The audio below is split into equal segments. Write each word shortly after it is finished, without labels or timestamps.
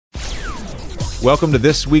Welcome to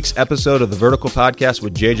this week's episode of the Vertical Podcast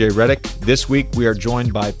with JJ Redick. This week we are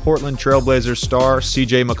joined by Portland Trailblazers star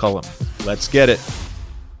CJ McCollum. Let's get it.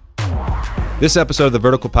 This episode of the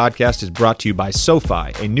Vertical Podcast is brought to you by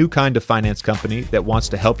SoFi, a new kind of finance company that wants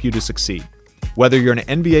to help you to succeed. Whether you're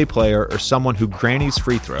an NBA player or someone who grannies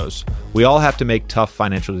free throws, we all have to make tough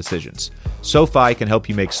financial decisions. SoFi can help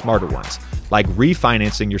you make smarter ones, like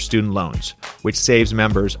refinancing your student loans, which saves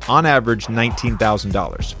members on average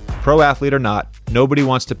 $19,000. Pro athlete or not, nobody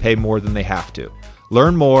wants to pay more than they have to.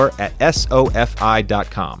 Learn more at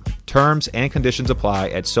SoFi.com. Terms and conditions apply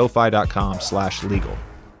at SoFi.com/legal.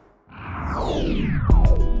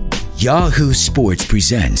 Yahoo Sports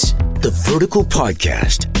presents the Vertical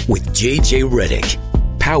Podcast with JJ Redick,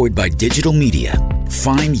 powered by digital media.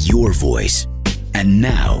 Find your voice. And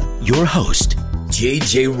now, your host,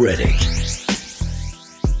 JJ Redick.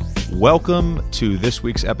 Welcome to this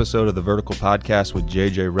week's episode of the Vertical Podcast with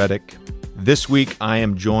JJ Redick. This week, I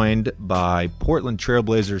am joined by Portland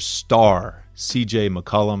Trailblazers star CJ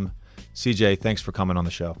McCollum. CJ, thanks for coming on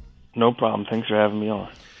the show. No problem. Thanks for having me on.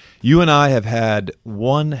 You and I have had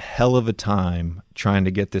one hell of a time trying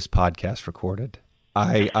to get this podcast recorded.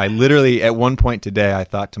 I literally, at one point today, I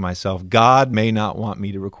thought to myself, God may not want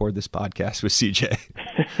me to record this podcast with CJ.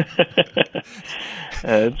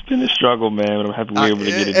 It's been a struggle, man, but I'm happy we're able to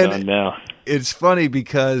get it done now. It's funny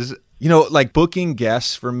because, you know, like booking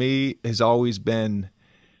guests for me has always been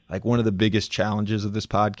like one of the biggest challenges of this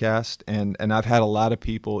podcast. And I've had a lot of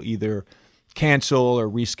people either cancel or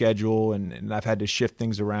reschedule, and I've had to shift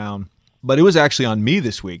things around. But it was actually on me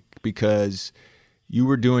this week because you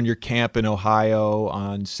were doing your camp in Ohio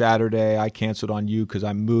on Saturday. I canceled on you because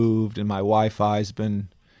I moved and my Wi-Fi's been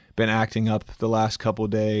acting up the last couple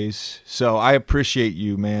of days. So I appreciate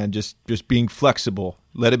you, man, just being flexible.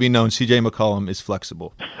 Let it be known CJ McCollum is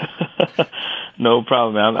flexible. No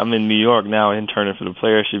problem, man. I'm in New York now interning for the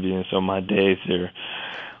Players Tribune, so my days are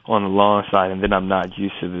on the long side, and then I'm not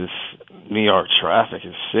used to this New York traffic.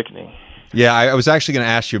 Is sickening. Yeah, I was actually going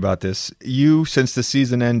to ask you about this. You, since the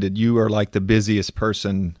season ended, you are like the busiest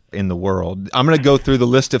person in the world. I'm going to go through the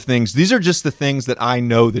list of things. These are just the things that I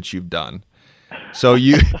know that you've done. So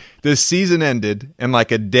the season ended, and like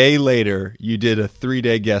a day later, you did a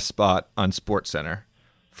 3-day guest spot on SportsCenter.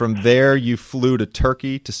 From there, you flew to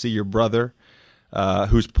Turkey to see your brother,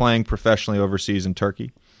 who's playing professionally overseas in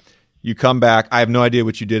Turkey. You come back. I have no idea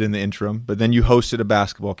what you did in the interim, but then you hosted a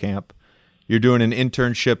basketball camp. You're doing an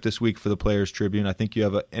internship this week for the Players Tribune. I think you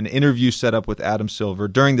have an interview set up with Adam Silver.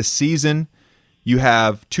 During the season, you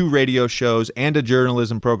have 2 radio shows and a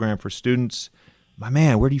journalism program for students. My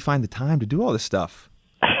man, where do you find the time to do all this stuff?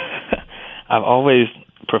 I've always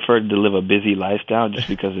preferred to live a busy lifestyle just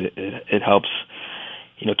because it helps,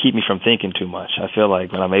 keep me from thinking too much. I feel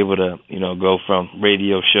like when I'm able to, go from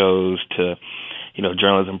radio shows to,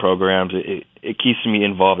 journalism programs, it keeps me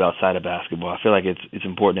involved outside of basketball. I feel like it's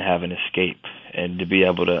important to have an escape and to be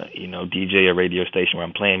able to, DJ a radio station where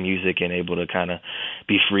I'm playing music and able to kind of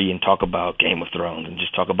be free and talk about Game of Thrones and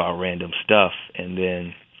just talk about random stuff. And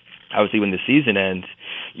then obviously when the season ends,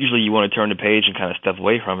 usually you want to turn the page and kind of step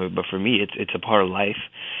away from it. But for me, it's a part of life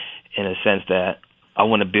in a sense that I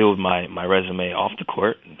want to build my resume off the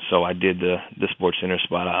court. So I did the SportsCenter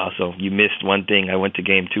spot. You missed one thing. I went to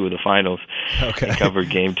Game 2 of the finals. Okay. I covered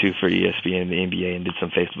Game 2 for ESPN and the NBA and did some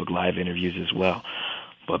Facebook Live interviews as well.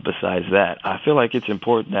 But besides that, I feel like it's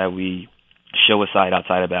important that we show a side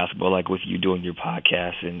outside of basketball, like with you doing your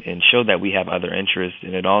podcast, and show that we have other interests.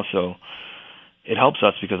 And it helps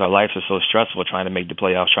us because our lives are so stressful trying to make the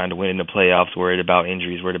playoffs, trying to win in the playoffs, worried about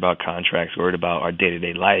injuries, worried about contracts, worried about our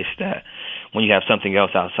day-to-day life, that when you have something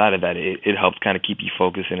else outside of that, it helps kind of keep you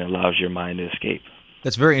focused and allows your mind to escape.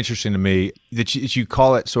 That's very interesting to me that you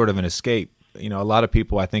call it sort of an escape. A lot of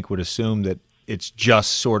people I think would assume that it's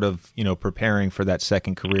just sort of, preparing for that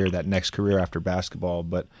second career, that next career after basketball.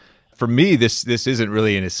 But for me, this isn't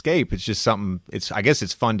really an escape. It's just something, I guess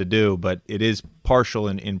it's fun to do, but it is partial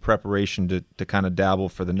in preparation to kind of dabble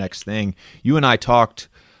for the next thing. You and I talked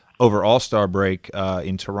over All-Star break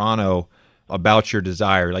in Toronto about your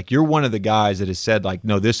desire. Like, you're one of the guys that has said, like,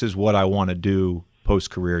 no, this is what I want to do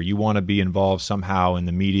post-career. You want to be involved somehow in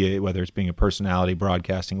the media, whether it's being a personality,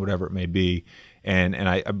 broadcasting, whatever it may be. And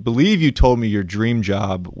I believe you told me your dream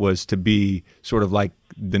job was to be sort of like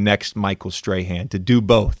the next Michael Strahan, to do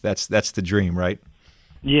both. That's the dream, right?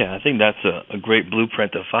 Yeah, I think that's a great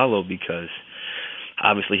blueprint to follow because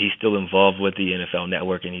obviously he's still involved with the NFL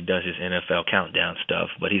Network and he does his NFL countdown stuff,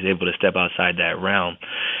 but he's able to step outside that realm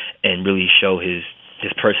and really show his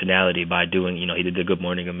personality by doing, he did the Good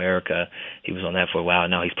Morning America. He was on that for a while.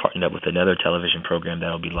 Now he's partnered up with another television program that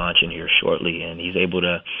will be launching here shortly, and he's able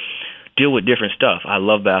to deal with different stuff. I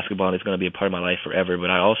love basketball, and it's going to be a part of my life forever, but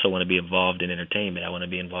I also want to be involved in entertainment. I want to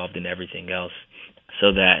be involved in everything else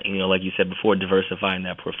so that, like you said before, diversifying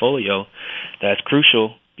that portfolio, that's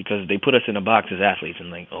crucial because they put us in a box as athletes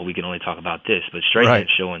and we can only talk about this. But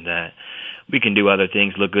Straightnet's showing that we can do other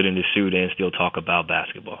things, look good in the suit, and still talk about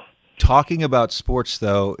basketball. Talking about sports,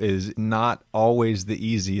 though, is not always the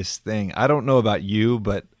easiest thing. I don't know about you,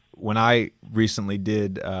 but when I recently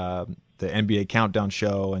did the NBA Countdown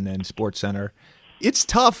show and then SportsCenter, it's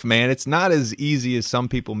tough, man. It's not as easy as some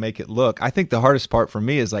people make it look. I think the hardest part for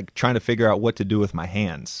me is trying to figure out what to do with my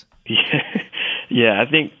hands. Yeah, I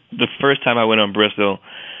think the first time I went on Bristol,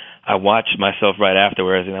 I watched myself right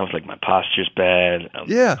afterwards, and I was like, my posture's bad.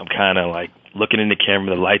 I'm kind of looking in the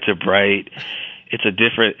camera. The lights are bright. It's a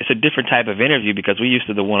different type of interview because we used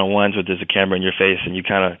to the one-on-ones where there's a camera in your face and you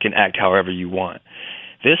kind of can act however you want.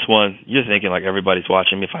 This one, you're thinking everybody's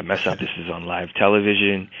watching me. If I mess up, this is on live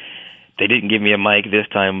television. They didn't give me a mic this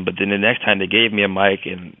time, but then the next time they gave me a mic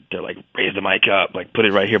and they're like, raise the mic up, put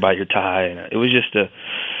it right here by your tie. And it was just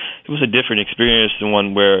it was a different experience than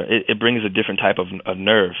one where it brings a different type of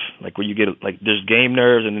nerve. Where you get there's game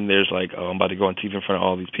nerves and then there's I'm about to go on TV in front of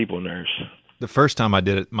all these people nerves. The first time I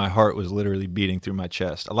did it, my heart was literally beating through my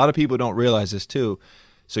chest. A lot of people don't realize this too.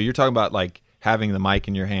 So you're talking about having the mic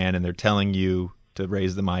in your hand and they're telling you to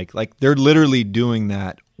raise the mic. They're literally doing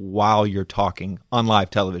that while you're talking on live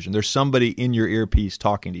television. There's somebody in your earpiece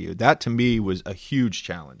talking to you. That to me was a huge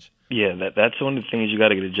challenge. Yeah, that's one of the things you got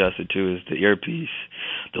to get adjusted to is the earpiece,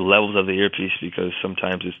 the levels of the earpiece, because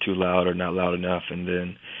sometimes it's too loud or not loud enough. And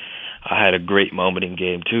then I had a great moment in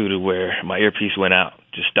game 2 to where my earpiece went out,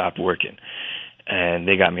 just stopped working. And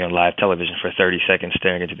they got me on live television for 30 seconds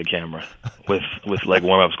staring into the camera with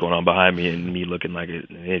warm-ups going on behind me and me looking like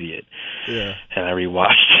an idiot. Yeah. And I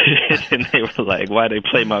rewatched it, and they were like, why they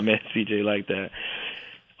play my man CJ like that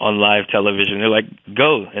on live television? They're like,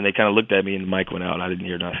 go. And they kind of looked at me, and the mic went out, and I didn't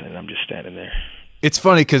hear nothing, and I'm just standing there. It's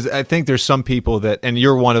funny because I think there's some people that, and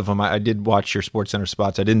you're one of them. I did watch your SportsCenter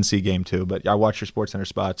spots. I didn't see game 2, but I watched your SportsCenter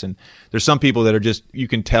spots. And there's some people that are just, you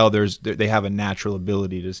can tell they have a natural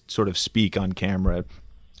ability to sort of speak on camera,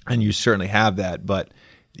 and you certainly have that. But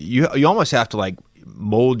you almost have to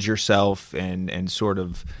mold yourself and sort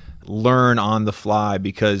of learn on the fly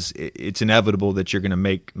because it's inevitable that you're going to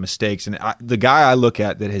make mistakes. And the guy I look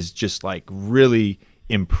at that has just really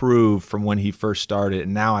improved from when he first started,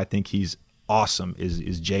 and now I think he's awesome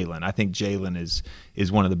is Jalen. I think Jalen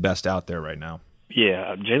is one of the best out there right now.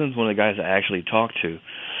 Yeah, Jalen's one of the guys I actually talked to,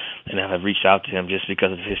 and I've reached out to him just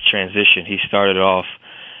because of his transition. He started off,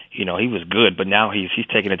 he was good, but now he's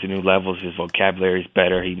taken it to new levels. His vocabulary's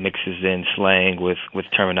better. He mixes in slang with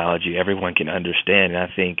terminology everyone can understand, and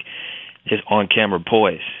I think his on-camera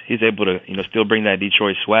poise, he's able to still bring that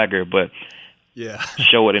Detroit swagger, but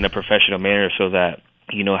show it in a professional manner so that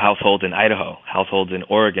households in Idaho, households in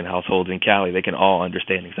Oregon, households in Cali, they can all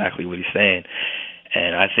understand exactly what he's saying.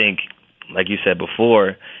 And I think, like you said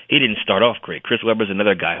before, he didn't start off great. Chris Webber's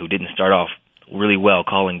another guy who didn't start off really well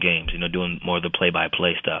calling games, doing more of the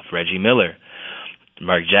play-by-play stuff. Reggie Miller,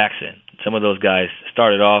 Mark Jackson, some of those guys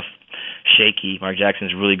started off shaky. Mark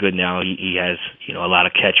Jackson's really good now. He has, a lot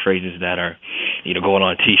of catchphrases that are, going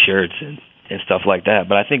on T-shirts and stuff like that.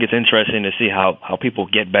 But I think it's interesting to see how people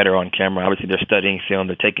get better on camera. Obviously, they're studying film,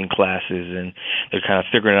 they're taking classes, and they're kind of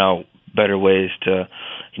figuring out better ways to,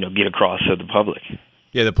 get across to the public.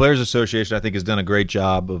 Yeah, the Players Association, I think, has done a great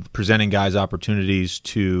job of presenting guys opportunities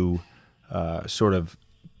to sort of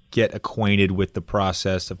get acquainted with the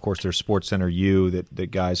process. Of course, there's SportsCenter U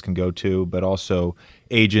that guys can go to, but also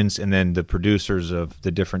agents and then the producers of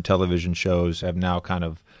the different television shows have now kind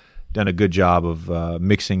of done a good job of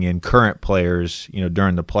mixing in current players,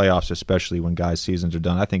 during the playoffs, especially when guys' seasons are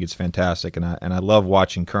done. I think it's fantastic, and I love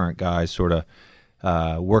watching current guys sort of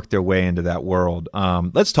work their way into that world.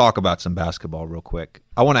 Let's talk about some basketball real quick.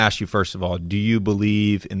 I want to ask you, first of all, do you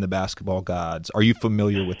believe in the basketball gods? Are you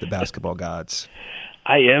familiar with the basketball gods?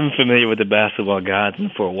 I am familiar with the basketball gods,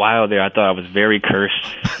 and for a while there, I thought I was very cursed,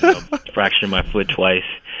 fractured my foot twice.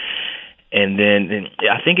 And then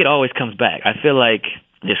I think it always comes back. I feel like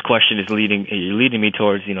this question is leading me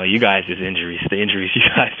towards, you guys' injuries, the injuries you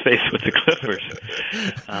guys face with the Clippers.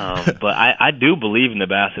 But I do believe in the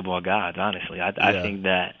basketball gods, honestly. I think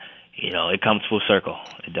that, it comes full circle.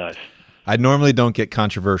 It does. I normally don't get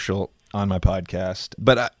controversial on my podcast,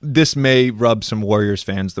 but this may rub some Warriors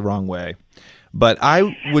fans the wrong way. But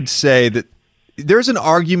I would say that there's an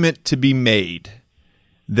argument to be made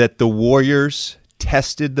that the Warriors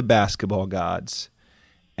tested the basketball gods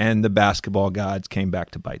and the basketball gods came back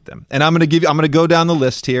to bite them. And I'm going to go down the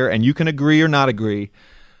list here, and you can agree or not agree,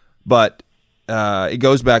 but it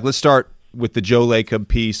goes back. Let's start with the Joe Lacob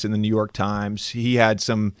piece in the New York Times. He had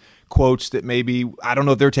some quotes that maybe, I don't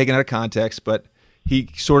know if they're taken out of context, but he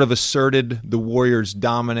sort of asserted the Warriors'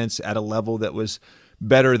 dominance at a level that was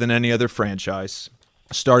better than any other franchise.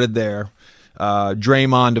 Started there.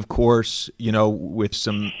 Draymond, of course, with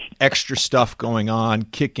some extra stuff going on,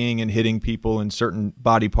 kicking and hitting people in certain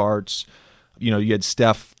body parts. You had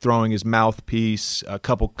Steph throwing his mouthpiece, a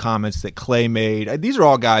couple comments that Clay made. These are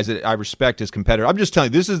all guys that I respect as competitors. I'm just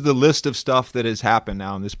telling you, this is the list of stuff that has happened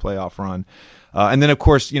now in this playoff run. And then, of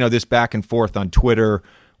course, this back and forth on Twitter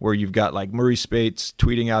where you've got like Murray Spates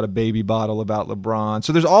tweeting out a baby bottle about LeBron.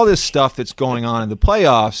 So there's all this stuff that's going on in the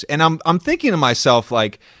playoffs. And I'm thinking to myself,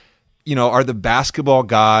 like, are the basketball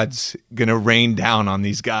gods going to rain down on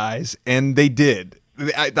these guys? And they did.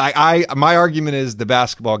 My argument is the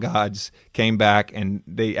basketball gods came back and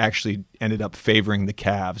they actually ended up favoring the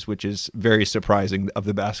Cavs, which is very surprising of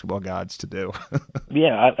the basketball gods to do.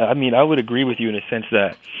 Yeah, I mean, I would agree with you in a sense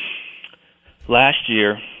that last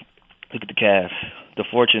year, look at the Cavs, the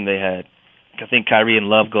fortune they had. I think Kyrie and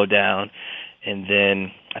Love go down, and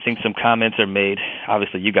then I think some comments are made.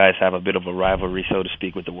 Obviously, you guys have a bit of a rivalry, so to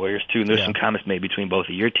speak, with the Warriors, too, and there's some comments made between both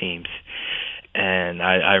of your teams. And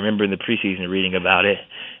I remember in the preseason reading about it,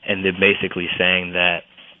 and they're basically saying that,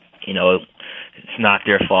 it's not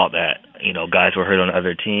their fault that, guys were hurt on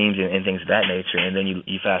other teams and things of that nature. And then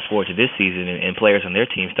you fast forward to this season, and players on their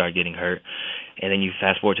team start getting hurt. And then you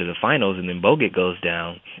fast forward to the finals, and then Bogut goes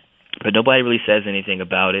down. But nobody really says anything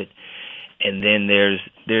about it. And then there's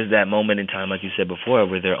that moment in time, like you said before,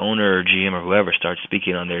 where their owner or GM or whoever starts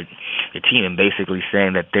speaking on their team and basically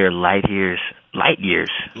saying that they're light years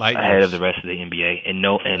ahead of the rest of the NBA,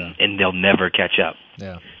 and they'll never catch up.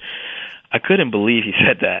 Yeah. I couldn't believe he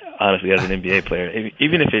said that, honestly, as an NBA player.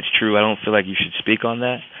 Even if it's true, I don't feel like you should speak on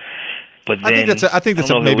that. But then, I think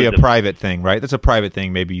that's maybe a private thing, right? That's a private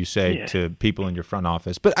thing maybe you say to people in your front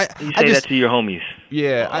office. But you say that to your homies.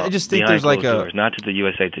 Yeah, I just think there's like doors, not to the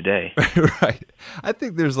USA Today. Right. I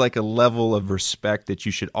think there's like a level of respect that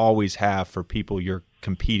you should always have for people you're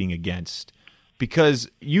competing against. Because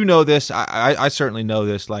this, I certainly know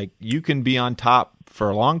this, like you can be on top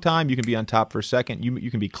for a long time, you can be on top for a second,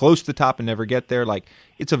 you can be close to the top and never get there. Like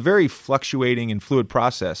it's a very fluctuating and fluid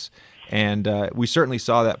process. And we certainly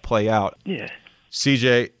saw that play out. Yeah.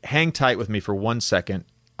 CJ, hang tight with me for 1 second.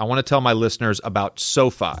 I want to tell my listeners about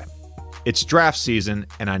SoFi. It's draft season,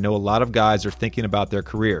 and I know a lot of guys are thinking about their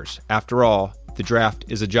careers. After all, the draft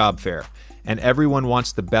is a job fair, and everyone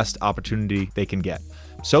wants the best opportunity they can get.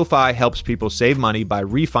 SoFi helps people save money by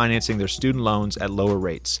refinancing their student loans at lower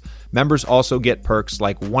rates. Members also get perks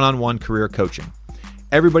like one-on-one career coaching.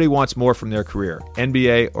 Everybody wants more from their career,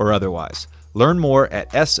 NBA or otherwise. Learn more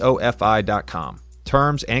at SoFi.com.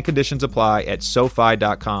 Terms and conditions apply at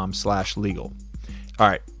SoFi.com/legal. All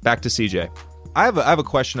right, back to CJ. I have a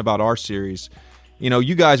question about our series.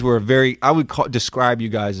 You guys were describe you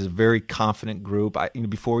guys as a very confident group.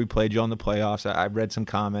 Before we played you on the playoffs, I read some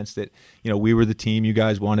comments that, we were the team you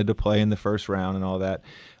guys wanted to play in the first round and all that.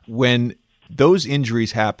 When those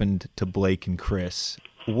injuries happened to Blake and Chris,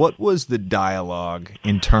 what was the dialogue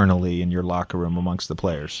internally in your locker room amongst the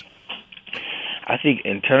players? I think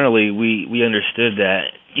internally we understood that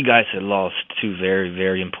you guys had lost two very,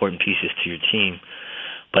 very important pieces to your team.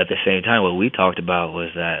 But at the same time, what we talked about was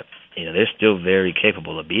that, they're still very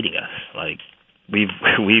capable of beating us. Like, we've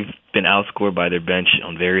been outscored by their bench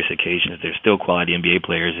on various occasions. They're still quality NBA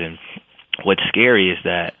players. And what's scary is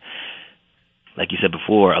that, like you said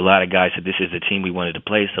before, a lot of guys said this is the team we wanted to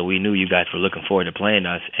play, so we knew you guys were looking forward to playing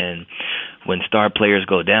us. And when star players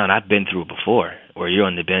go down, I've been through it before, where you're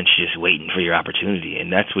on the bench just waiting for your opportunity.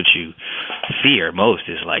 And that's what you fear most,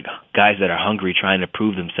 is like guys that are hungry trying to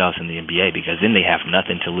prove themselves in the NBA, because then they have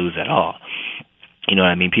nothing to lose at all. You know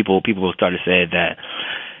what I mean? People will start to say that,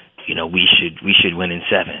 we should win in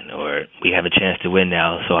 7, or we have a chance to win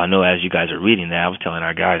now. So I know as you guys are reading that, I was telling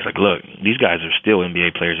our guys, like, look, these guys are still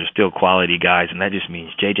NBA players, they're still quality guys, and that just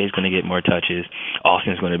means JJ's going to get more touches,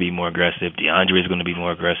 Austin's going to be more aggressive, DeAndre is going to be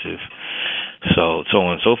more aggressive, so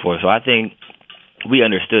on and so forth. So I think we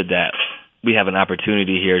understood that we have an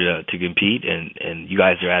opportunity here to compete, and you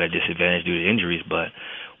guys are at a disadvantage due to injuries, but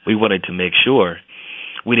we wanted to make sure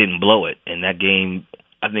we didn't blow it. And that game,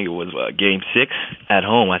 I think it was Game 6 at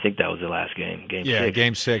home. I think that was the last game. Game 6.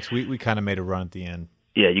 Game 6. We kind of made a run at the end.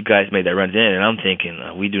 Yeah, you guys made that run at the end, and I'm thinking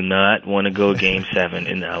we do not want to go Game 7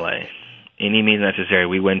 in L.A. Any means necessary.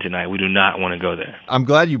 We win tonight. We do not want to go there. I'm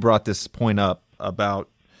glad you brought this point up about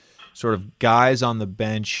sort of guys on the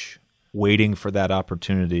bench waiting for that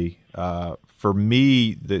opportunity. For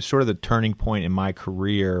me, the turning point in my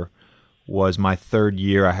career was my third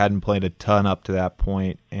year. I hadn't played a ton up to that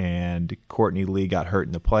point, and Courtney Lee got hurt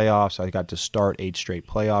in the playoffs. I got to start 8 straight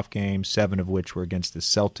playoff games, 7 of which were against the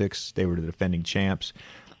Celtics. They were the defending champs.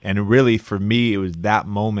 And really, for me, it was that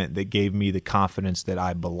moment that gave me the confidence that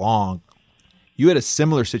I belong. You had a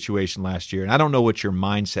similar situation last year, and I don't know what your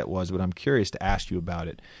mindset was, but I'm curious to ask you about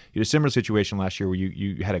it. You had a similar situation last year where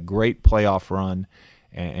you had a great playoff run,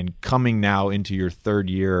 and coming now into your third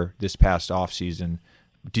year this past offseason,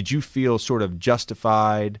 did you feel sort of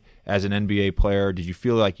justified as an NBA player? Did you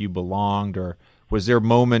feel like you belonged, or was there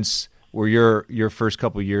moments where your first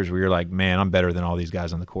couple of years where you're like, man, I'm better than all these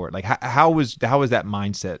guys on the court? Like, how was that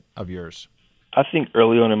mindset of yours? I think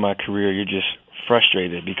early on in my career, you're just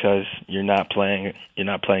frustrated because you're not playing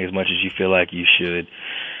as much as you feel like you should.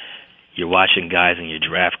 You're watching guys in your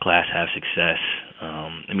draft class have success.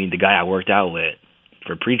 The guy I worked out with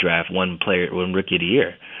for pre-draft won Rookie of the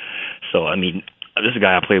Year. So, this is a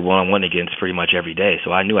guy I played one-on-one against pretty much every day,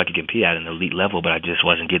 so I knew I could compete at an elite level, but I just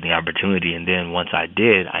wasn't getting the opportunity. And then once I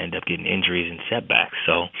did, I ended up getting injuries and setbacks.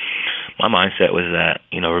 So my mindset was that,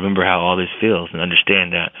 remember how all this feels and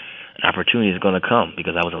understand that an opportunity is going to come,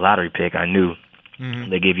 because I was a lottery pick. I knew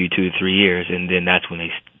they give you 2 to 3 years, and then that's when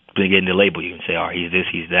they begin to label you and say, he's this,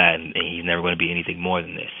 he's that, and he's never going to be anything more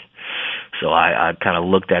than this. So I kind of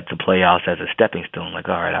looked at the playoffs as a stepping stone. Like,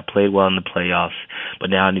 all right, I played well in the playoffs, but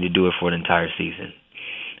now I need to do it for an entire season.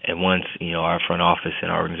 And once, our front office and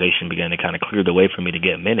our organization began to kind of clear the way for me to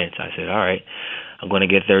get minutes, I said, all right, I'm going to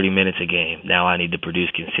get 30 minutes a game. Now I need to produce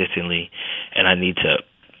consistently, and I need to,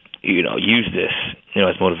 use this,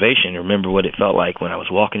 as motivation. Remember what it felt like when I was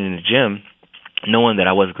walking in the gym, knowing that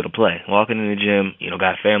I wasn't going to play. Walking in the gym,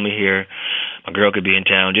 got family here, my girl could be in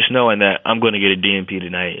town, just knowing that I'm going to get a DNP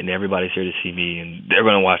tonight and everybody's here to see me and they're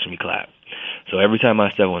going to watch me clap. So every time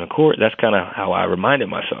I step on the court, that's kind of how I reminded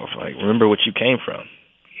myself, like, remember what you came from.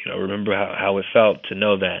 Remember how it felt to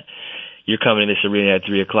know that you're coming in this arena at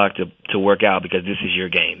 3 o'clock to work out because this is your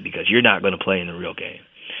game, because you're not going to play in the real game.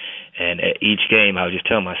 And at each game, I would just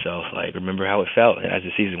tell myself, like, remember how it felt. And as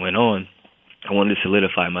the season went on, I wanted to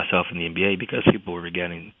solidify myself in the NBA because people were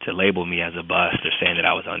beginning to label me as a bust. They're saying that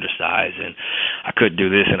I was undersized and I couldn't do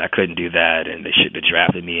this and I couldn't do that, and they should have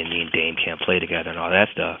drafted me, and me and Dame can't play together and all that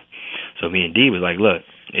stuff. So me and D was like, look,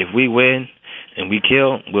 if we win and we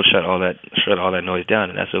kill, we'll shut all that noise down,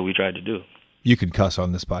 and that's what we tried to do. You can cuss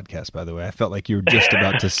on this podcast, by the way. I felt like you were just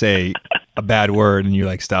about to say a bad word and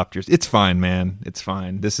you stopped yours. It's fine, man. It's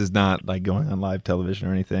fine. This is not like going on live television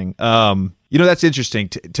or anything. That's interesting.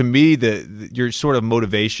 To me, your sort of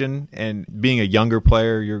motivation, and being a younger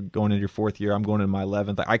player, you're going into your 4th year, I'm going into my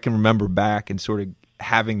 11th. I can remember back and sort of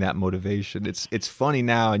having that motivation. It's funny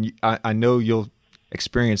now, and I know you'll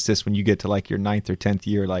experience this when you get to like your 9th or 10th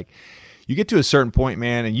year. Like, you get to a certain point,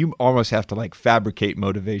 man, and you almost have to like fabricate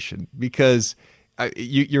motivation, because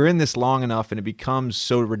you're in this long enough and it becomes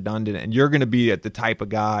so redundant, and you're going to be the type of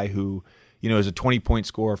guy who, is a 20-point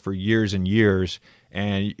scorer for years and years,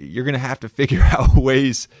 and you're going to have to figure out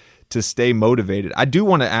ways to stay motivated. I do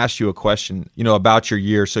want to ask you a question, about your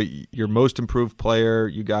year. So your most improved player,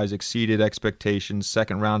 you guys exceeded expectations,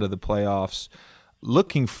 second round of the playoffs.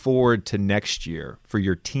 Looking forward to next year for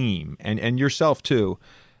your team and yourself too,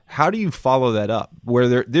 how do you follow that up?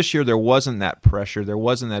 Where this year there wasn't that pressure, there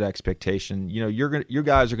wasn't that expectation. You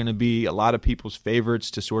guys are going to be a lot of people's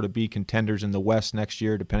favorites to sort of be contenders in the West next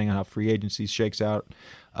year, depending on how free agency shakes out.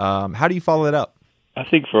 How do you follow that up? I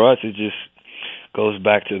think for us, it just goes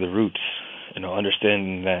back to the roots.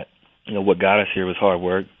 Understanding that what got us here was hard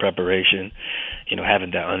work, preparation.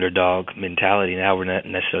 Having that underdog mentality. Now we're not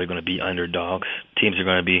necessarily going to be underdogs. Teams are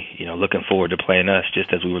going to be, looking forward to playing us,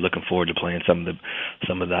 just as we were looking forward to playing some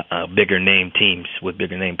of the bigger name teams with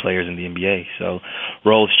bigger name players in the NBA. So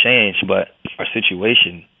roles change, but our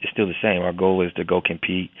situation is still the same. Our goal is to go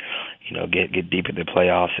compete, get deep in the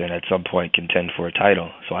playoffs, and at some point contend for a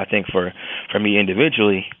title. So I think for me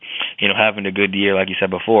individually, having a good year, like you said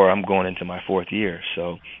before, I'm going into my 4th year.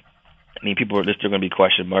 So people there's still going to be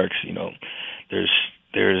question marks.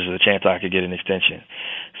 There's a chance I could get an extension.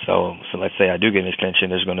 So let's say I do get an extension,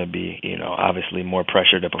 there's going to be, obviously more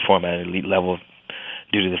pressure to perform at an elite level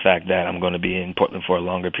due to the fact that I'm going to be in Portland for a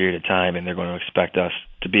longer period of time, and they're going to expect us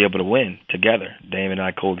to be able to win together. Dame and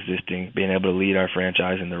I coexisting, being able to lead our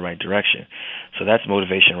franchise in the right direction. So that's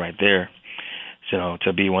motivation right there.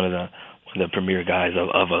 To be one of the premier guys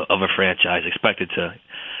of a franchise, expected to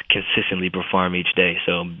consistently perform each day.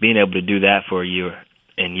 So being able to do that for a year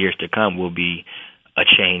and years to come will be a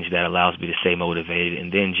change that allows me to stay motivated,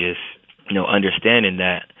 and then just understanding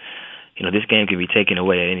that this game can be taken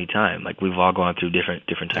away at any time. Like, we've all gone through different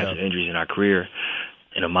types of injuries in our career.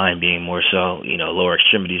 and mine being more so, lower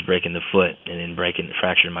extremities, breaking the foot and then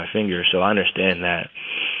fracturing my finger. So I understand that,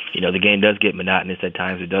 the game does get monotonous at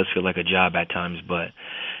times. It does feel like a job at times, but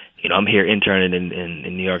I'm here interning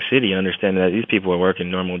in New York City and understanding that these people are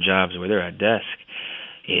working normal jobs where they're at desk,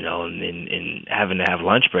 and having to have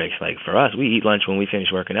lunch breaks. Like for us, we eat lunch when we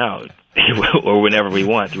finish working out or whenever we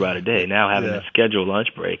want throughout a day. Now having to schedule lunch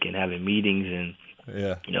break and having meetings and,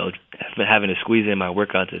 having to squeeze in my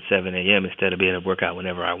workouts at 7 a.m. instead of being able to work out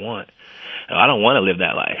whenever I want. I don't want to live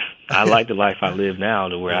that life. I like the life I live now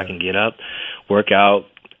to where I can get up, work out,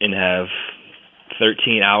 and have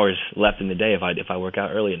 13 hours left in the day if I work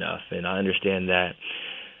out early enough. And I understand that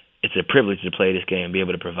it's a privilege to play this game and be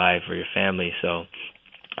able to provide for your family. So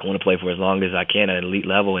I want to play for as long as I can at an elite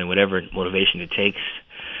level, and whatever motivation it takes,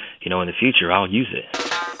 in the future, I'll use it.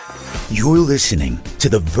 You're listening to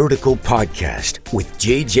the Vertical Podcast with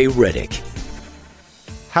JJ Redick.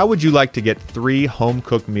 How would you like to get 3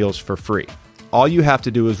 home-cooked meals for free? All you have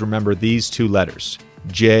to do is remember these 2 letters,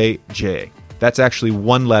 JJ. That's actually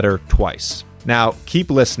 1 letter twice. Now,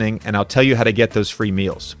 keep listening, and I'll tell you how to get those free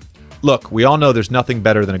meals. Look, we all know there's nothing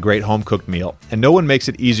better than a great home-cooked meal, and no one makes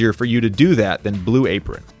it easier for you to do that than Blue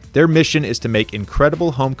Apron. Their mission is to make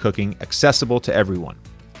incredible home cooking accessible to everyone.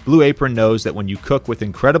 Blue Apron knows that when you cook with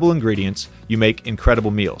incredible ingredients, you make incredible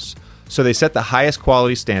meals. So they set the highest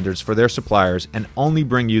quality standards for their suppliers and only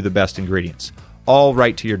bring you the best ingredients, all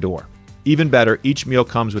right to your door. Even better, each meal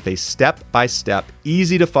comes with a step-by-step,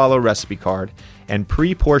 easy-to-follow recipe card and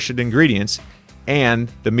pre-portioned ingredients,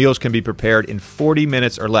 and the meals can be prepared in 40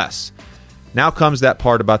 minutes or less. Now comes that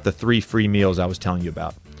part about the 3 free meals I was telling you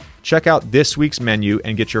about. Check out this week's menu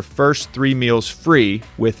and get your first 3 meals free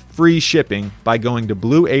with free shipping by going to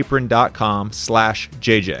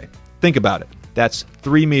blueapron.com/JJ. Think about it. That's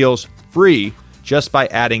 3 meals free just by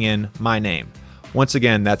adding in my name. Once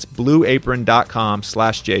again, that's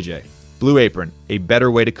blueapron.com/JJ. Blue Apron, a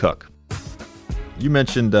better way to cook. You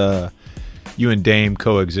mentioned you and Dame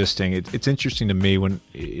coexisting. It's interesting to me when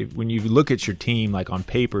you look at your team, like on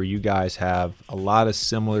paper, you guys have a lot of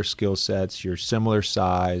similar skill sets. You're similar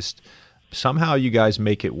sized. Somehow you guys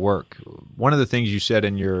make it work. One of the things you said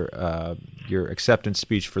in your acceptance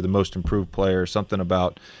speech for the most improved player, something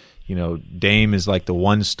about, Dame is like the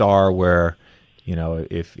one star where,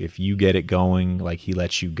 if you get it going, like he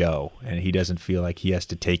lets you go and he doesn't feel like he has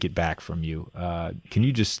to take it back from you. Can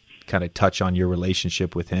you just kind of touch on your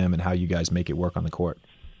relationship with him and how you guys make it work on the court?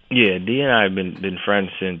 Yeah, D and I have been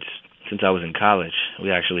friends since I was in college.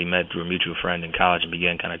 We actually met through a mutual friend in college and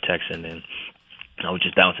began kind of texting, and I was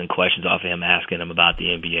just bouncing questions off of him, asking him about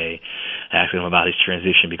the NBA, asking him about his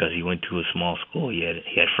transition because he went to a small school. He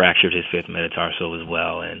had fractured his 5th metatarsal as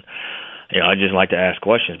well, and I just like to ask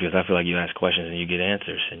questions because I feel like you ask questions and you get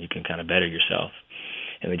answers and you can kind of better yourself.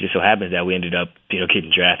 And it just so happens that we ended up,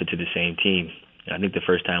 getting drafted to the same team. I think the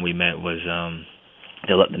first time we met was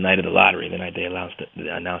the night of the lottery, the night they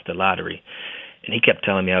announced the lottery. And he kept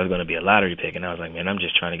telling me I was going to be a lottery pick, and I was like, man, I'm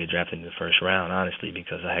just trying to get drafted in the first round, honestly,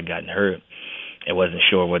 because I had gotten hurt and wasn't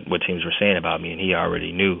sure what teams were saying about me, and he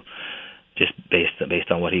already knew just based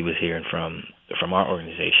on what he was hearing from our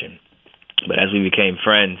organization. But as we became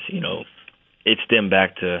friends, it stemmed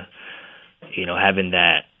back to, having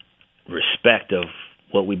that respect of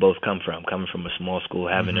what we both coming from a small school,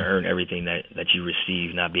 having to earn everything that you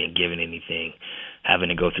receive, not being given anything, having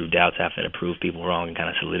to go through doubts, having to prove people wrong and kind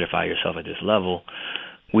of solidify yourself at this level.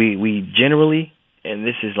 We generally, and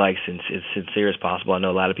this is like as sincere as possible, I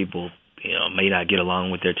know a lot of people, may not get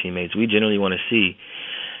along with their teammates. We generally want to see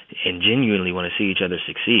and genuinely want to see each other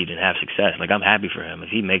succeed and have success. Like, I'm happy for him. If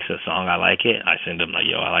he makes a song, I like it, I send him like,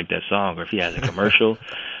 yo, I like that song. Or if he has a commercial,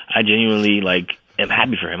 I genuinely am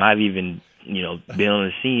happy for him. I've even been on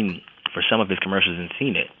the scene for some of his commercials and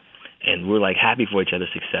seen it. And we're happy for each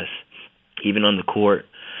other's success. Even on the court,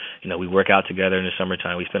 we work out together in the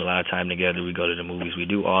summertime. We spend a lot of time together. We go to the movies. We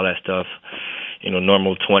do all that stuff,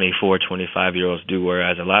 normal 24, 25-year-olds do,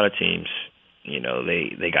 whereas a lot of teams,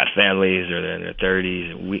 they got families or they're in their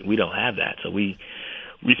 30s. We don't have that. So we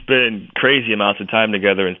spend crazy amounts of time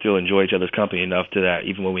together and still enjoy each other's company enough to that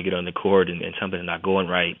even when we get on the court and something's not going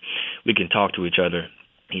right, we can talk to each other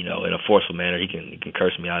in a forceful manner. He can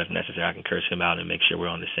curse me out if necessary. I can curse him out and make sure we're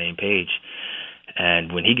on the same page.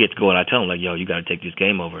 And when he gets going, I tell him, yo, you got to take this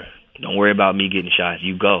game over. Don't worry about me getting shots.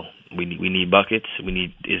 You go. We need buckets.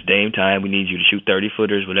 It's Dame time. We need you to shoot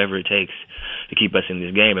 30-footers, whatever it takes to keep us in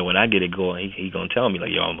this game. And when I get it going, he's going to tell me,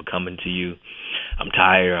 yo, I'm coming to you. I'm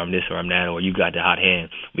tired, or I'm this, or I'm that, or you got the hot hand.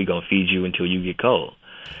 We're going to feed you until you get cold.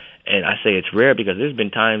 And I say it's rare because there's been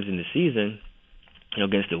times in the season,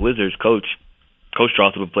 against the Wizards, Coach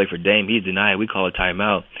Charleston would play for Dame. He's denied. We call a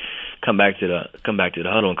timeout. come back to the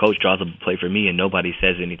huddle, and coach draws up a play for me, and nobody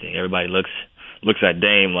says anything. Everybody looks at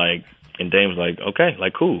Dame like, and Dame's like, okay,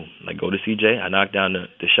 like cool, like go to CJ. I knocked down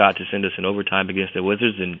the shot to send us in overtime against the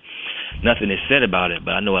Wizards, and nothing is said about it.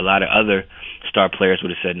 But I know a lot of other star players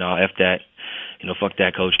would have said, no, F that, fuck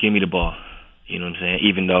that, coach, give me the ball. You know what I'm saying?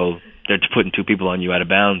 Even though they're putting two people on you out of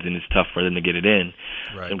bounds and it's tough for them to get it in.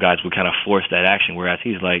 Right. Some guys would kind of force that action, whereas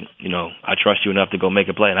he's like, I trust you enough to go make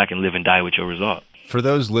a play, and I can live and die with your result. For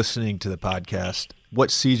those listening to the podcast, what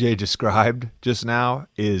CJ described just now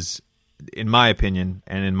is, in my opinion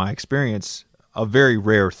and in my experience, a very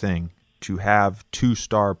rare thing to have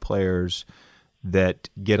two-star players that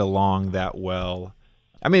get along that well.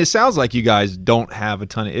 I mean, it sounds like you guys don't have a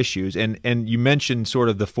ton of issues, and you mentioned sort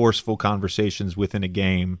of the forceful conversations within a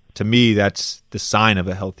game. To me, that's the sign of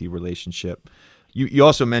a healthy relationship. You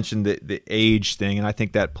also mentioned the age thing, and I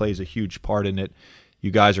think that plays a huge part in it.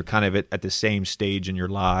 You guys are kind of at the same stage in your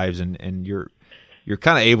lives, and you're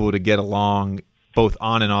kind of able to get along both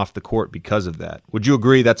on and off the court because of that. Would you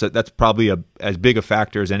agree that's probably as big a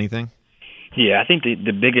factor as anything? Yeah, I think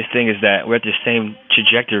the biggest thing is that we're at the same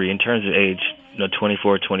trajectory in terms of age.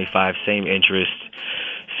 24, 25, same interests,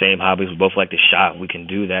 same hobbies. We both like to shop. We can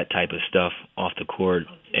do that type of stuff off the court.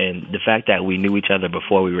 And the fact that we knew each other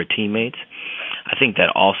before we were teammates, I think that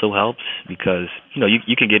also helps because,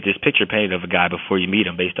 you can get this picture painted of a guy before you meet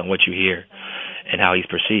him based on what you hear and how he's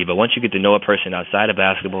perceived. But once you get to know a person outside of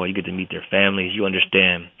basketball, you get to meet their families, you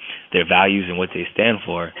understand their values and what they stand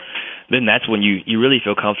for, then that's when you really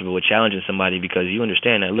feel comfortable with challenging somebody because you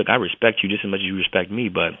understand that, look, I respect you just as much as you respect me,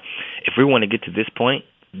 but if we want to get to this point,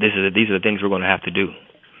 these are the things we're going to have to do,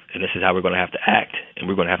 and this is how we're going to have to act, and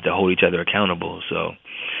we're going to have to hold each other accountable. So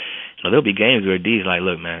there'll be games where D's like,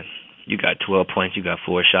 look, man, you got 12 points, you got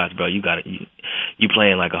 4 shots, bro. You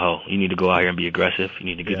playing like a hoe. You need to go out here and be aggressive. You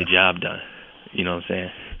need to get the job done. You know what I'm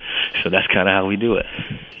saying? So that's kind of how we do it.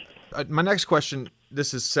 My next question,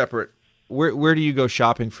 this is separate. Where do you go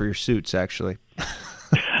shopping for your suits? Actually,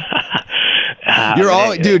 you're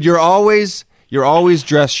always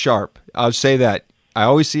dressed sharp. I'll say that. I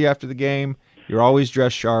always see you after the game. You're always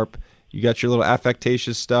dressed sharp. You got your little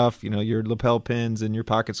affectatious stuff. Your lapel pins and your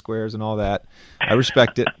pocket squares and all that. I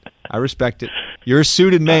respect it. You're a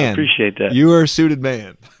suited man. I appreciate that. You are a suited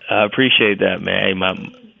man. I appreciate that, man. Hey,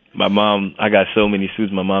 my mom, I got so many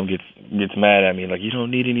suits. My mom gets mad at me, like, you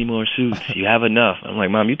don't need any more suits. You have enough. I'm like,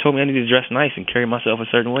 Mom, you told me I need to dress nice and carry myself a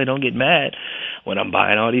certain way. Don't get mad when I'm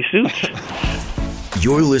buying all these suits.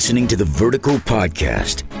 You're listening to the Vertical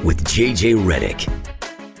Podcast with JJ Redick.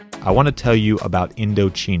 I want to tell you about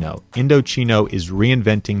Indochino. Indochino is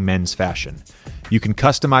reinventing men's fashion. You can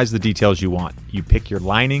customize the details you want. You pick your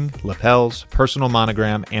lining, lapels, personal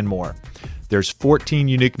monogram, and more. There's 14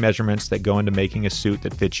 unique measurements that go into making a suit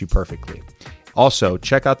that fits you perfectly. Also,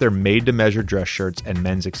 check out their made-to-measure dress shirts and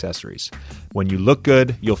men's accessories. When you look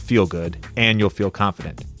good, you'll feel good, and you'll feel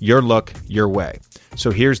confident. Your look, your way.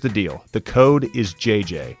 So here's the deal. The code is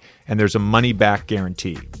JJ, and there's a money-back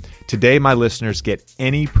guarantee. Today, my listeners get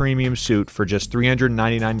any premium suit for just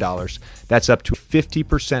 $399. That's up to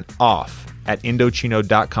 50% off at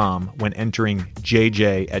Indochino.com when entering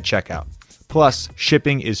JJ at checkout. Plus,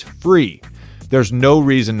 shipping is free. There's no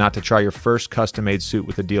reason not to try your first custom-made suit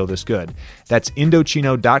with a deal this good. That's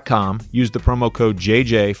Indochino.com. Use the promo code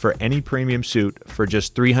JJ for any premium suit for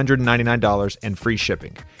just $399 and free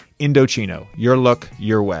shipping. Indochino, your look,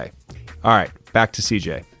 your way. All right, back to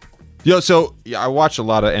CJ. I watch a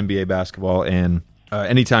lot of NBA basketball, and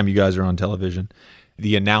anytime you guys are on television,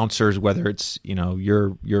 the announcers, whether it's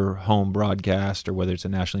your home broadcast or whether it's a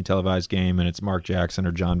nationally televised game and it's Mark Jackson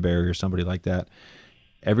or John Barry or somebody like that,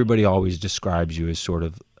 everybody always describes you as sort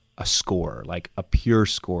of a scorer, like a pure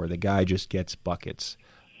scorer. The guy just gets buckets.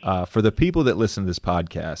 For the people that listen to this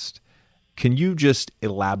podcast, can you just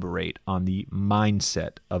elaborate on the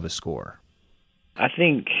mindset of a scorer? I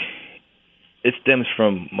think it stems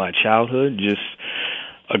from my childhood, just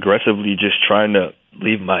aggressively just trying to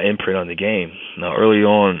leave my imprint on the game. Now, early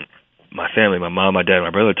on, my family, my mom, my dad,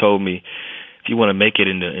 my brother told me, if you want to make it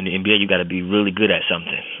in the NBA, you got to be really good at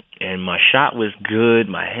something. And my shot was good,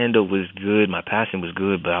 my handle was good, my passing was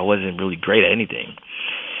good, but I wasn't really great at anything.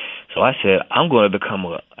 So I said, I'm going to become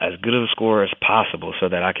as good of a scorer as possible so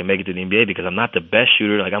that I can make it to the NBA because I'm not the best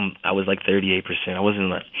shooter. I was like 38%. I wasn't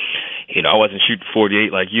like, I wasn't shooting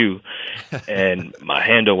 48 like you, and my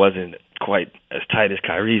handle wasn't quite as tight as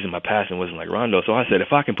Kyrie's, and my passing wasn't like Rondo. So I said,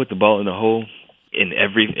 if I can put the ball in the hole in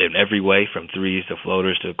every way, from threes to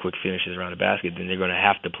floaters to quick finishes around the basket, then they're going to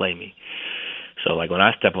have to play me. So like when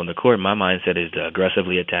I step on the court, my mindset is to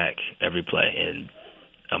aggressively attack every play, and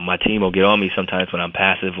My team will get on me sometimes when I'm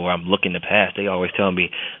passive or I'm looking to pass. They always tell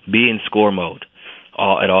me, be in score mode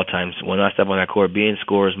at all times. When I step on that court, be in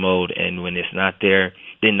scorer's mode, and when it's not there,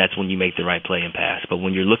 then that's when you make the right play and pass. But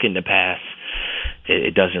when you're looking to pass,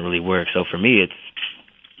 it doesn't really work. So for me, it's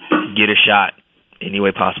get a shot any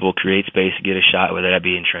way possible, create space, get a shot, whether that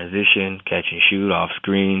be in transition, catch and shoot, off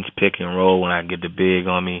screens, pick and roll when I get the big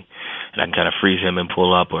on me, and I can kind of freeze him and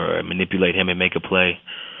pull up or manipulate him and make a play.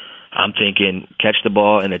 I'm thinking catch the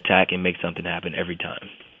ball and attack and make something happen every time.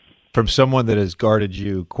 From someone that has guarded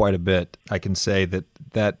you quite a bit, I can say that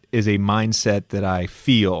that is a mindset that I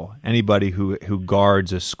feel. Anybody who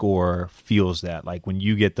guards a scorer feels that. Like when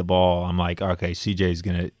you get the ball, I'm like, okay, CJ's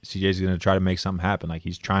gonna try to make something happen. Like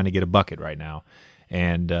he's trying to get a bucket right now,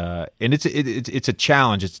 and it's a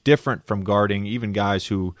challenge. It's different from guarding even guys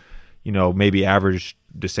who, maybe average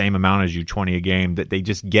the same amount as you, 20 a game, that they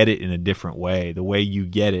just get it in a different way. The way you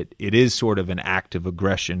get it, it is sort of an act of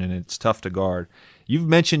aggression, and it's tough to guard. You've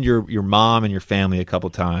mentioned your mom and your family a couple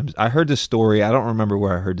times. I heard this story. I don't remember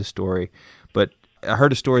where I heard the story, but I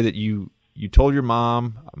heard a story that you told your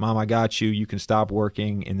mom, I got you. You can stop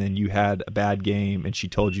working, and then you had a bad game, and she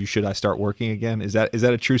told you, should I start working again? Is that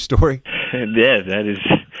a true story? Yeah, that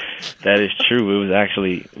is true. It was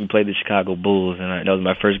actually, we played the Chicago Bulls, and that was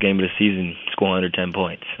my first game of the season scoring under 10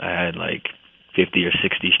 points. I had like 50 or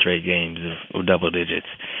 60 straight games of double digits.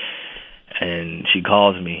 And she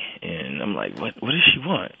calls me, and I'm like, what does she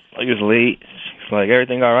want? Like, it's late. She's like,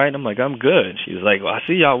 everything all right? And I'm like, I'm good. She was like, well, I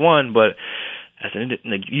see y'all won, but I said,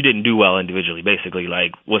 like, you didn't do well individually, basically.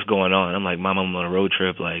 Like, what's going on? I'm like, Mom, I'm on a road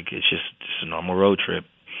trip. Like, it's just a normal road trip.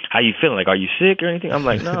 How you feeling? Like, are you sick or anything? I'm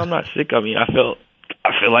like, no, I'm not sick. I mean, I feel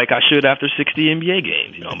like I should after 60 NBA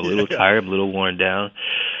games. I'm a little tired, I'm a little worn down.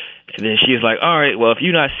 And then she was like, all right, well, if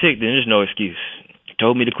you're not sick, then there's no excuse.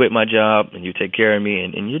 Told me to quit my job, and you take care of me,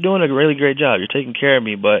 and you're doing a really great job. You're taking care of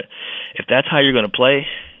me, but if that's how you're going to play,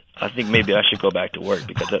 I think maybe I should go back to work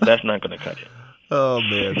because that's not going to cut it. Oh,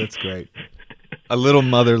 man, that's great. A little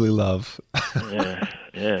motherly love. Yeah.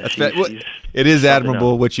 It is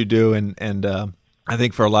admirable what you do, and I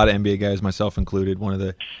think for a lot of NBA guys, myself included, one of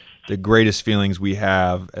the greatest feelings we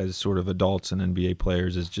have as sort of adults and NBA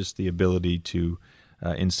players is just the ability to,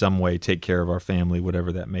 in some way, take care of our family,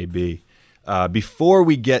 whatever that may be. Before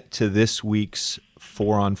we get to this week's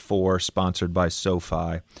 4-on-4 sponsored by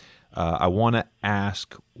SoFi, I want to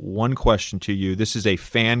ask one question to you. This is a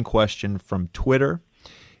fan question from Twitter.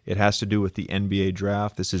 It has to do with the NBA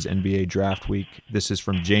draft. This is NBA draft week. This is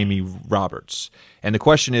from Jamie Roberts. And the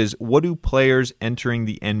question is, what do players entering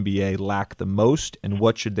the NBA lack the most, and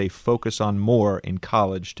what should they focus on more in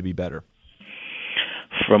college to be better?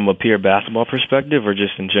 From a pure basketball perspective or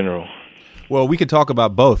just in general? Well, we could talk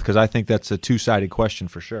about both because I think that's a two-sided question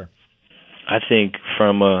for sure. I think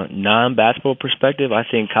from a non-basketball perspective, I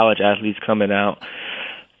think college athletes coming out,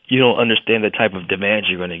 you don't understand the type of demands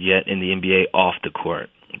you're going to get in the NBA off the court.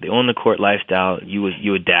 The on-the-court lifestyle,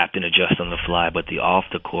 you adapt and adjust on the fly, but the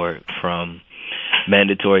off-the-court, from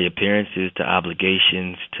mandatory appearances to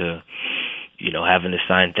obligations to, having to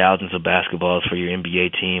sign thousands of basketballs for your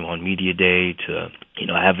NBA team on media day to,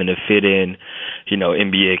 having to fit in,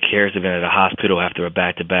 NBA cares event at a hospital after a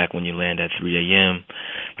back-to-back when you land at 3 a.m.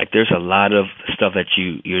 Like, there's a lot of stuff that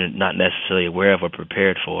you're not necessarily aware of or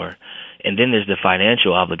prepared for. And then there's the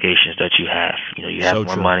financial obligations that you have. You have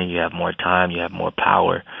more money, you have more time, you have more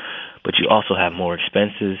power, but you also have more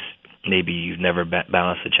expenses. Maybe you've never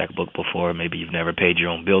balanced a checkbook before. Maybe you've never paid your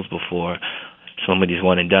own bills before. Some of these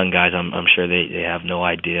one-and-done guys, I'm sure they have no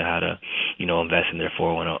idea how to, invest in their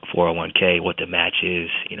 401k, what the match is,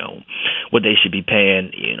 what they should be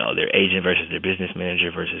paying, their agent versus their business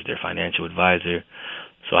manager versus their financial advisor.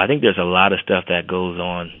 So I think there's a lot of stuff that goes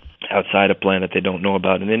on outside of playing that they don't know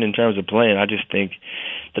about. And then in terms of playing, I just think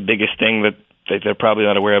the biggest thing that they're probably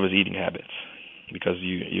not aware of is eating habits, because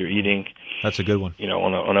you're eating. That's a good one.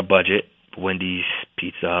 On a budget. Wendy's,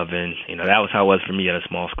 pizza oven. That was how it was for me at a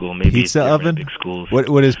small school. Maybe pizza oven? Big schools.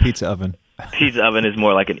 What is pizza oven? Pizza oven is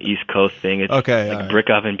more like an East Coast thing. It's like a brick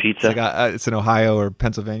oven pizza. It's an Ohio or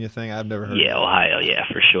Pennsylvania thing. I've never heard. Yeah, Ohio. Yeah,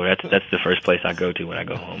 for sure. That's the first place I go to when I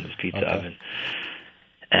go home is pizza oven.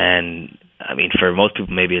 And I mean, for most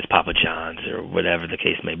people, maybe it's Papa John's or whatever the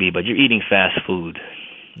case may be. But you're eating fast food.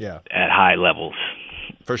 Yeah. At high levels.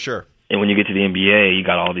 For sure. And when you get to the NBA, you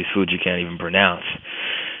got all these foods you can't even pronounce.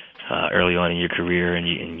 Early on in your career, and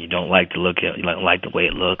you don't like you don't like the way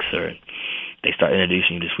it looks, or they start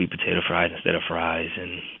introducing you to sweet potato fries instead of fries,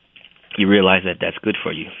 and you realize that that's good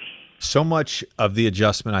for you. So much of the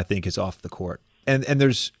adjustment, I think, is off the court, and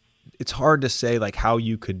it's hard to say like how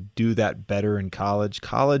you could do that better in college.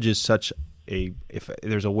 College is such if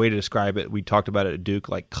there's a way to describe it, we talked about it at Duke,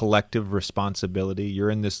 like collective responsibility. You're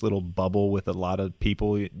in this little bubble with a lot of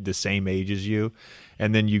people the same age as you,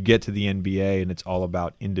 and then you get to the NBA and it's all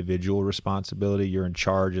about individual responsibility. You're in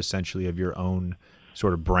charge essentially of your own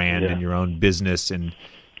sort of brand and your own business. And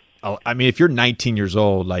I mean, if you're 19 years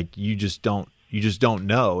old, like you just don't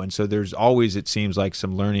know. And so there's always, it seems like,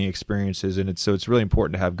 some learning experiences, and it's really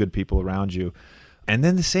important to have good people around you. And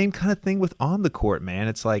then the same kind of thing with on the court, man.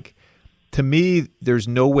 It's like, to me, there's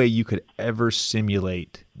no way you could ever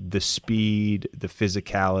simulate the speed, the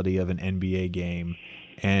physicality of an NBA game.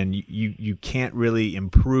 And you can't really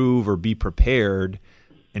improve or be prepared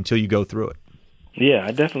until you go through it. Yeah,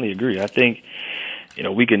 I definitely agree. I think,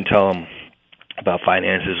 we can tell them about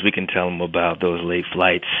finances. We can tell them about those late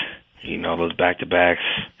flights, those back-to-backs,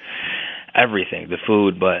 everything, the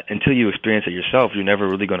food. But until you experience it yourself, you're never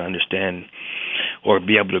really going to understand or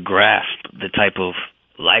be able to grasp the type of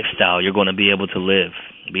lifestyle you're going to be able to live,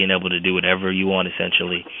 being able to do whatever you want,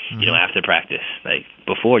 essentially, after practice. Like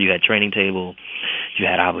before, you had training table, you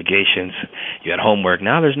had obligations, you had homework.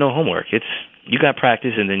 Now there's no homework. You got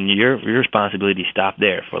practice, and then your responsibility stopped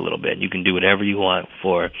there for a little bit. You can do whatever you want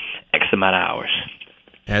for X amount of hours.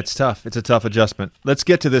 Yeah, it's tough. It's a tough adjustment. Let's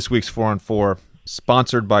get to this week's 4-on-4,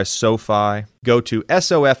 sponsored by SoFi. Go to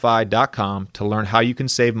SoFi.com to learn how you can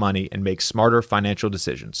save money and make smarter financial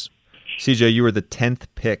decisions. CJ, you were the 10th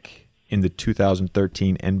pick in the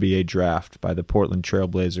 2013 NBA draft by the Portland Trail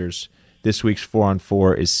Blazers. This week's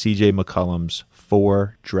 4-on-4 is CJ McCollum's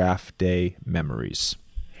 4 draft day memories.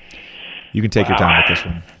 You can take your time with this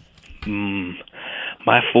one.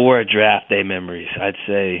 My 4 draft day memories, I'd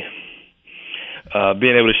say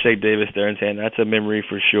being able to shake David Stern's hand, that's a memory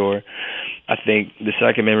for sure. I think the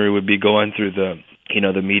second memory would be going through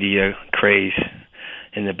the media craze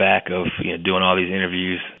in the back of, doing all these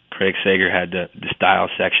interviews. Craig Sager had the style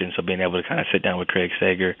section, so being able to kind of sit down with Craig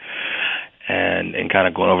Sager and kind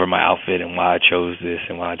of going over my outfit and why I chose this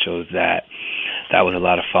and why I chose that. That was a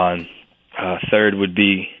lot of fun. Third would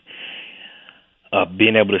be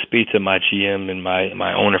being able to speak to my GM and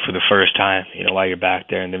my owner for the first time, while you're back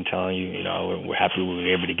there, and them telling you, we're happy we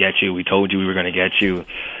were able to get you. We told you we were going to get you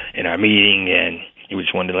in our meeting, and we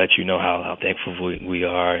just wanted to let you know how thankful we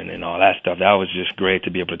are and all that stuff. That was just great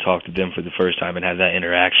to be able to talk to them for the first time and have that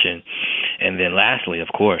interaction. And then lastly, of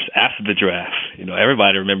course, after the draft,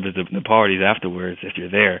 everybody remembers the parties afterwards if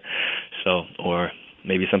you're there. So, or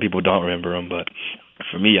maybe some people don't remember them, but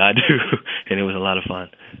for me, I do, and it was a lot of fun.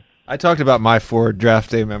 I talked about my 4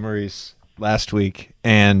 draft day memories last week,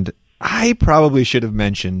 and I probably should have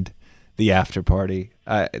mentioned the after party.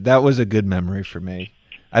 That was a good memory for me.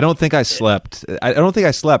 I don't think I slept. I don't think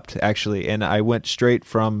I slept, actually, and I went straight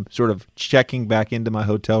from sort of checking back into my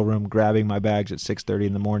hotel room, grabbing my bags at 6:30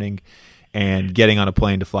 in the morning, and getting on a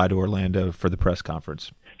plane to fly to Orlando for the press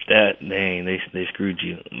conference. They screwed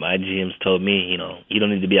you. My GMs told me, you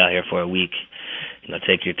don't need to be out here for a week.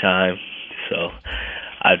 Take your time. So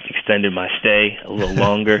I extended my stay a little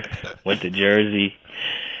longer, went to Jersey,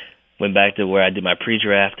 went back to where I did my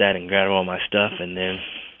pre-draft at and grabbed all my stuff, and then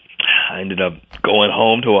I ended up going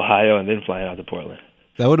home to Ohio and then flying out to Portland.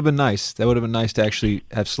 That would have been nice. That would have been nice to actually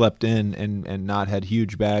have slept in and not had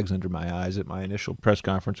huge bags under my eyes at my initial press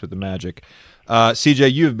conference with the Magic.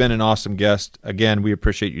 CJ, you have been an awesome guest. Again, we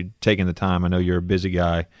appreciate you taking the time. I know you're a busy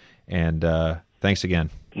guy, and thanks again.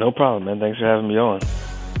 No problem, man. Thanks for having me on.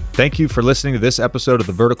 Thank you for listening to this episode of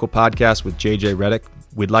the Vertical Podcast with JJ Redick.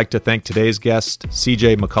 We'd like to thank today's guest,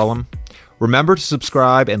 CJ McCollum. Remember to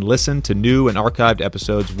subscribe and listen to new and archived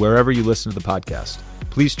episodes wherever you listen to the podcast.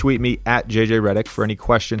 Please tweet me at JJ Redick for any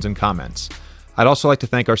questions and comments. I'd also like to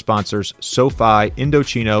thank our sponsors, SoFi,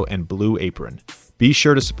 Indochino, and Blue Apron. Be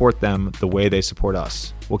sure to support them the way they support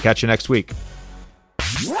us. We'll catch you next week.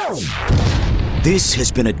 This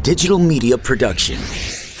has been a digital media production.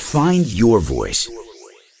 Find your voice.